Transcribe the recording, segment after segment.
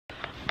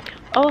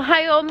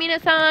Ohio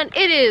minasan,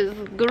 it is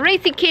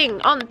Gracie King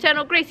on the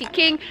channel Gracie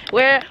King,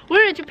 where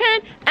we're in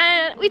Japan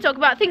and we talk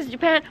about things in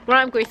Japan, where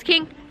I'm Gracie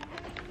King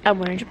and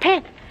we're in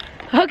Japan.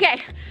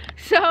 Okay,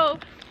 so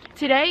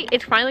today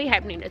it's finally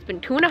happening. It's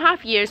been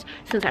 2.5 years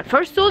since I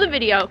first saw the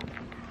video,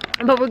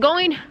 but we're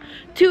going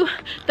to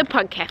the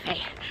Pug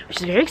Cafe, which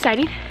is very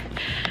exciting.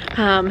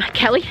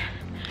 Kelly,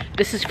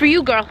 this is for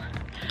you, girl.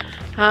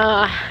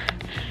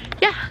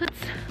 Yeah,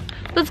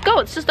 let's go.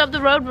 It's just up the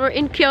road. We're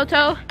in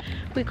Kyoto.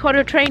 We caught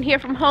a train here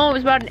from home.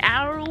 It's about an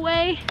hour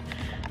away,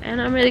 and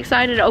I'm really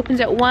excited. It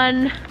opens at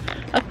 1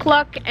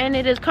 o'clock, and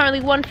it is currently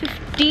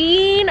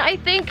 1:15, I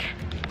think.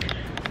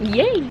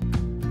 Yay!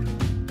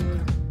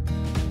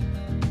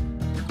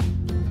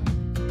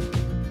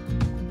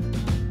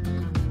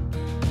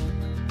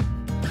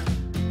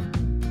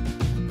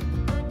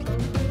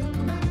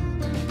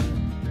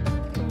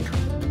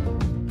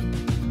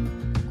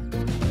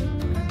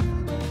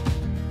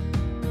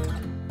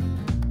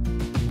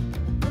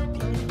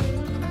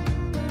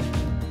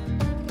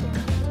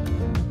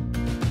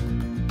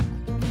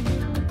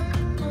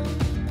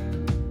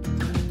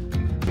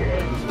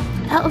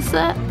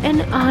 Elsa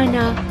and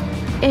Anna,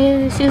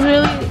 and she's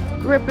really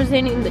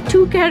representing the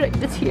two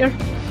characters here.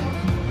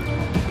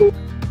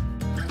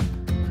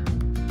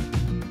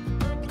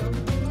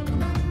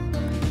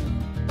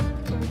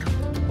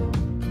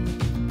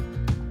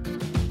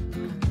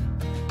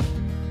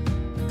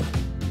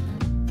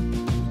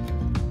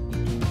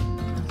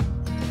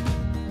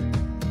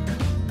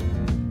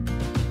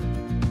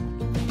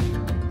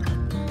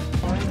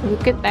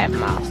 Look at that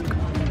mask.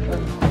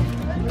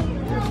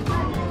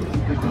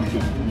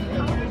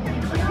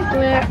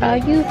 Where are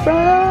you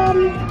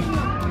from?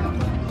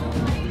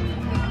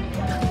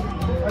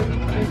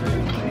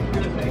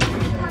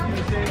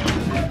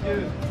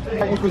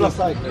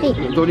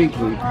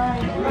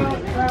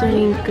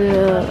 Drink.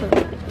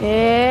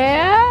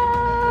 Yeah.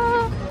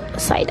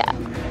 Cider.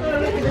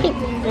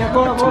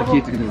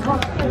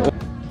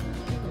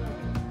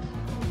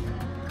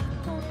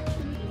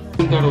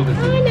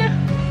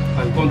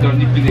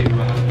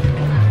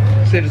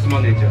 Sales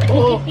manager.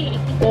 Oh,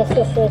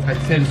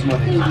 sales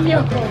manager.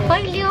 Hello.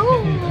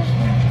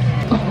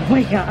 Oh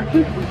my god.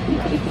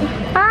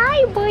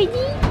 Hi, buddy.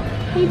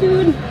 Hey,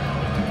 dude.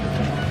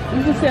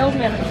 He's a sales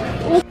manager.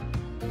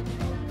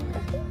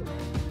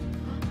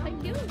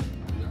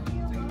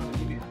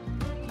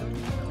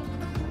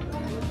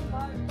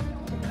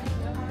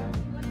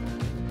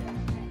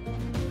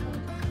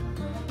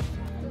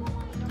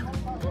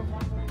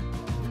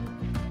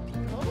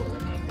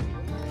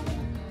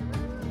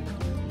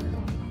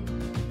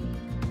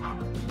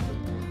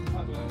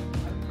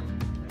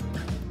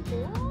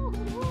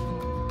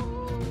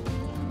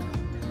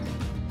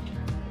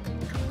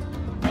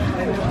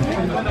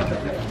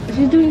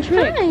 She's doing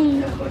tricks. Hi.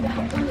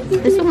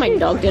 This is what my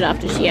dog did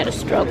after she had a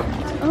stroke.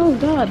 Oh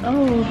god,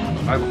 oh.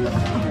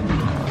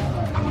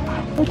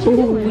 Oh,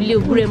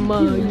 little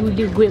grandma, you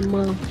little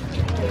grandma.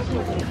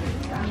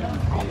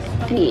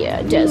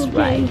 Yeah, that's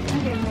right.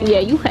 Yeah,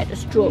 you had a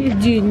stroke,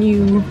 didn't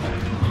you?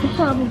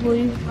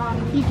 Probably.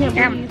 You can't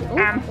breathe.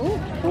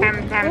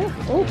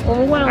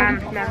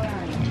 Overwhelmed.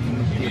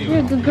 You're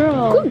a good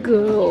girl. Good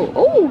girl.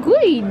 Oh,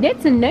 good.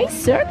 That's a nice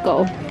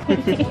circle.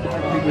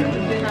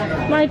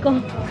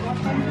 Michael.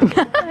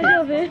 I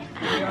love it.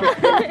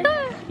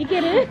 You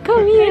get it?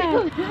 Come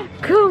here.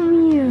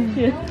 Come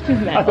here. She's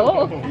mad.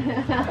 Oh.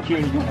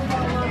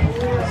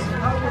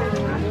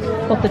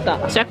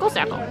 Circle,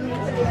 circle.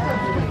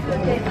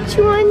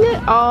 You want it?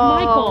 Oh.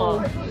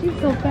 Michael. She's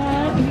so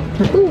bad.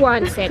 Who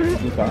wants it?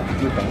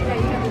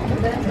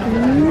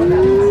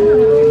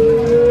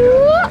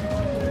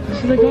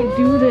 She's like, don't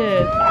do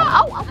this.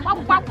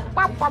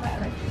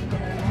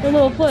 Her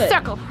little foot.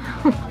 Circle.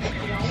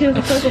 She has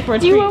a circle for a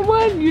Do you treat. want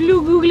one? You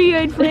little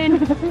googly-eyed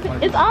friend.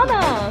 It's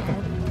Anna.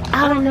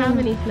 I don't have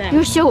any snacks.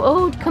 You're so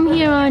old. Come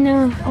here,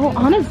 Anna. Oh,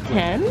 Anna's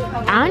 10?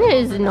 Anna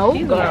is an old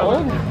She's girl.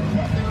 old.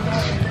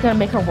 Gonna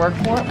make her work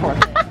for it.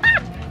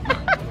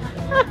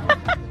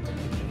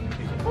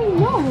 Oh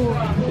no.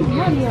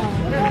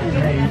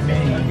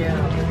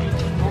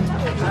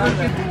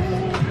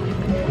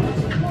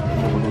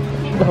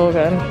 Oh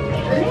god.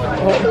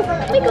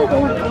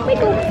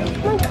 Michael.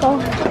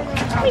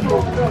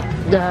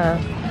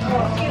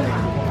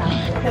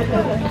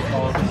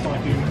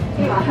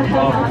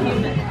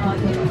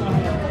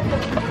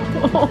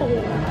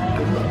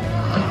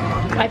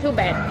 I feel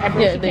bad.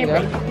 Yeah, there you go.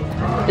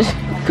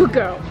 Good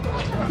girl.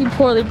 You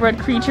poorly bred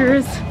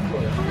creatures.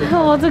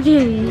 Oh, it's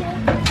okay.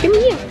 Come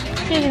here.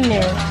 Get in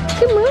there.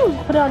 Come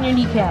on. Put it on your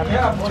kneecap. Do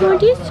you want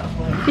this?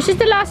 This is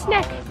the last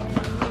snack.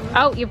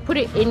 Oh, you put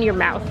it in your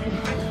mouth.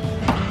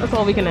 That's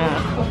all we can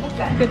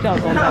ask. Good job,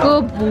 Mom.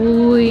 Good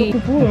boy.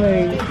 Good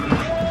boy.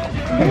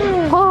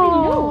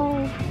 Oh.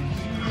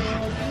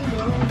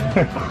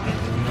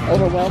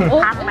 Overwhelmed.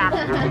 Oh.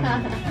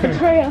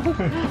 Betrayal.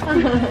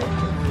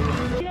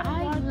 I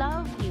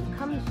love you.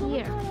 Come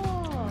here.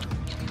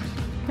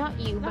 Not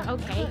you, but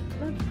okay.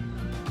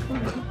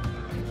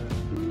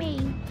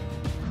 Me.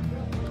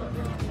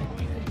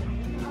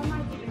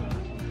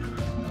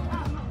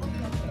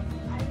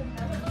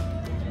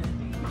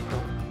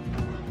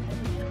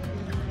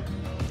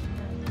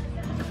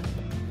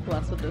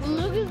 blessed with this.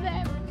 Look at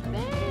that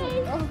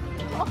face.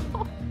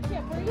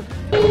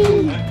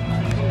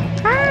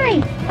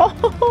 Hi. Oh.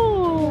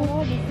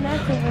 Oh, the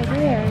snacks over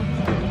there.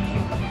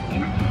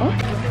 Oh.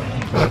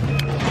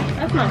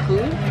 That's not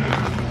food.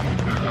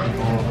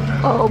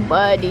 Oh,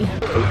 buddy.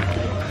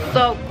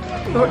 So,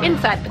 we're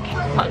inside the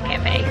Pug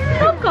Cafe.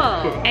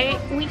 Coco.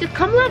 And we just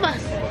come love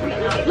us.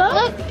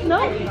 Look. No.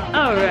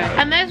 All right.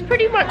 And that's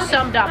pretty much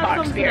summed up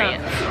our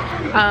experience.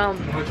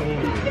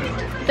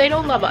 They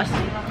don't love us.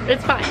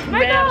 It's fine. We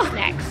ran out of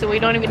snacks, so we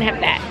don't even have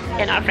that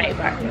in our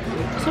favor.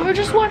 So we're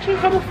just watching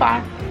from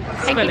afar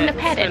and getting to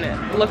pet it.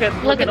 Look at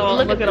all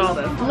this. Look at all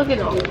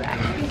of that.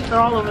 They're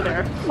all over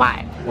there.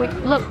 Why? Wait,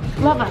 look.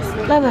 Love us.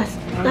 Love us.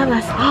 Love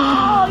us.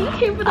 Oh, you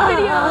came for the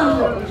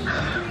video.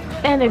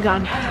 And they're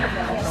gone.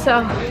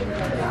 So,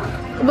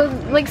 but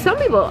like some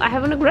people are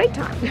having a great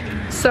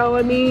time. So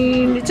I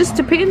mean, it just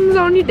depends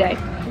on your day.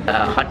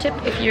 Hot tip: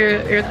 if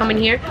you're coming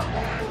here,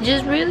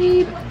 just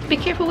really be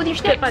careful with your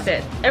snacks. Bit by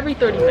bit, every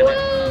 30 minutes.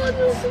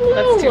 Well,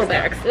 That's 2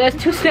 snacks. That's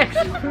 2 snacks.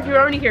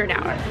 You're only here an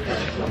hour.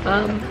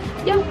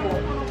 Yeah.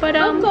 But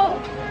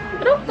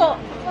Rocco.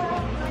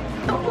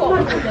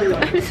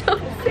 I'm so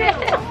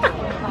sad.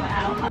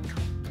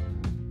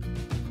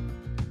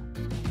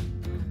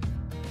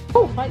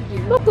 Oh,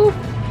 Look,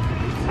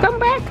 come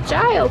back,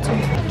 child.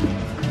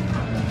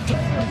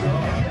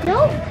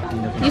 No,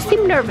 you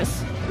seem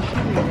nervous.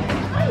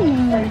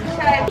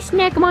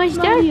 Snack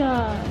monster.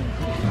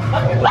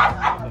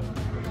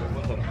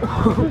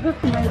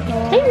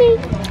 Hey,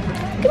 Nate.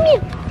 Come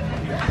here.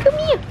 Come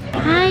here.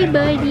 Hi,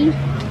 buddy.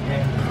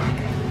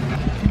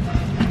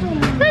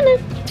 Hello.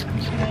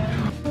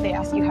 They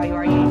ask you how you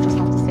are, you just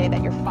have to say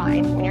that you're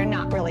fine when you're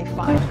not really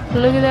fine.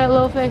 Look at that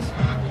little face.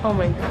 Oh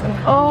my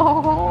god.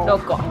 Oh.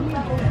 Coco.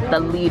 The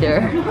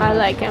leader. I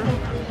like him.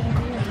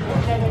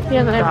 He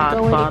doesn't have to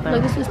go in. Godfather.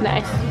 Look, this is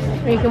nice.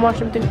 Or you can watch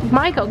him through.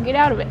 Michael, get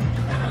out of it.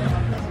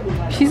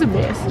 She's a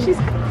mess. She's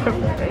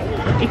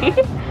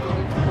crazy.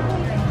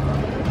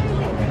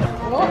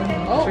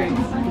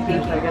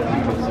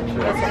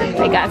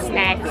 They got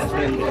snacks.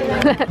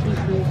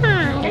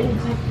 Hi.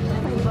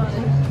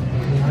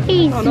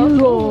 Hey,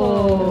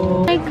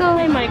 Michael. Hey,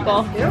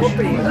 Michael.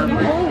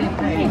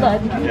 Hey,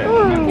 bud.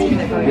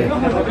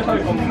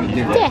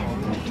 Yeah.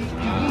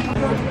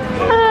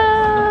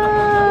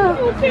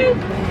 Oh, okay.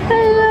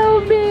 Hello,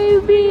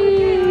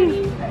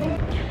 baby.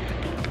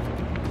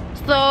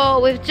 So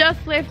we've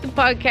just left the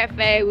Pug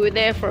Cafe. We were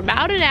there for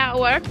about an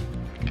hour.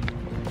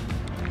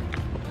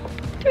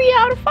 3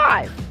 out of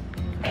 5.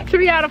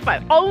 3 out of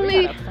 5.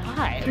 Only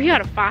 3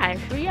 out of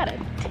 5. 3 out of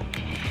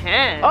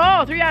 10.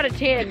 Oh, 3 out of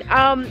 10.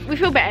 We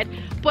feel bad,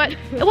 but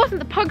it wasn't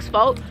the pug's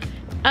fault.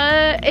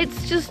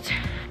 It's just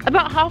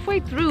about halfway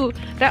through,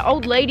 that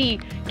old lady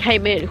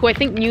came in, who I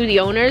think knew the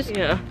owners.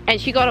 Yeah.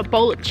 And she got a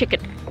bowl of chicken.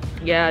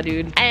 Yeah,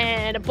 dude.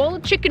 And a bowl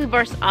of chicken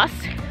versus us,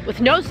 with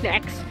no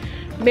snacks,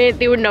 meant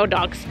there were no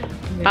dogs.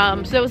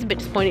 So that was a bit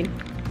disappointing.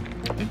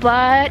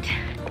 But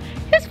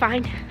it was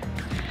fine.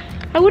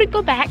 I wouldn't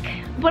go back,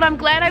 but I'm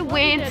glad I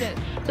went.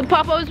 The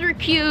puppos were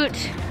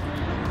cute.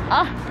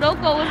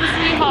 Rocco was a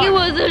sweetheart. He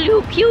was a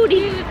little cutie.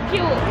 He was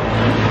cute.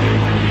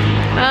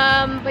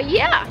 But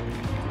yeah.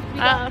 We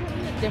got in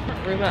a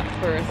different room at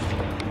first,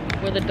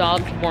 where the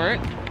dogs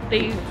weren't.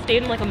 They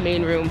stayed in like a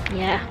main room.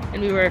 Yeah.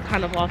 And we were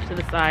kind of off to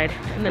the side.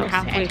 And then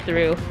halfway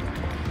through,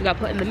 we got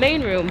put in the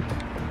main room,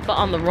 but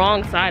on the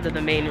wrong side of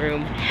the main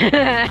room.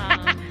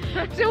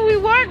 So we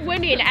weren't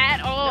winning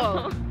at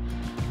all.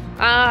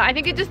 I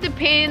think it just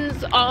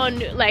depends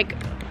on like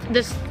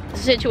this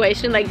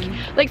situation.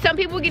 Like some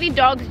people are getting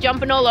dogs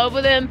jumping all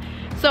over them.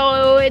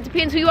 So it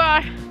depends who you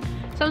are.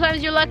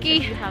 Sometimes you're lucky.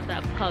 You have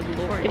that pug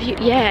lord. If you,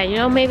 yeah, you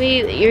know,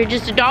 maybe you're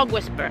just a dog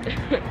whisperer.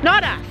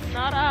 Not us.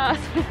 Not us.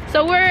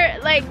 So we're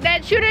like,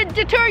 that shouldn't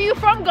deter you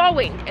from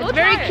going. It's Go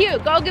very try it.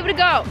 cute. Go give it a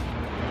go.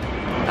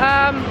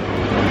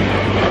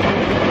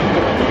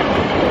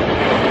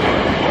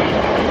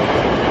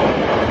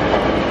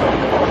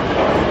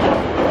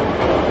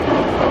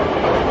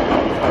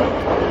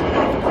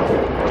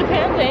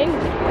 Japan thing.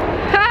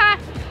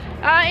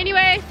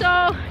 Anyway,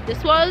 so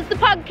this was the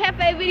Pug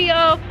Cafe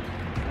video.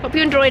 Hope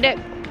you enjoyed it.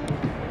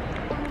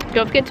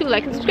 Don't forget to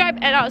like and subscribe,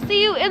 and I'll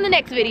see you in the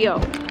next video.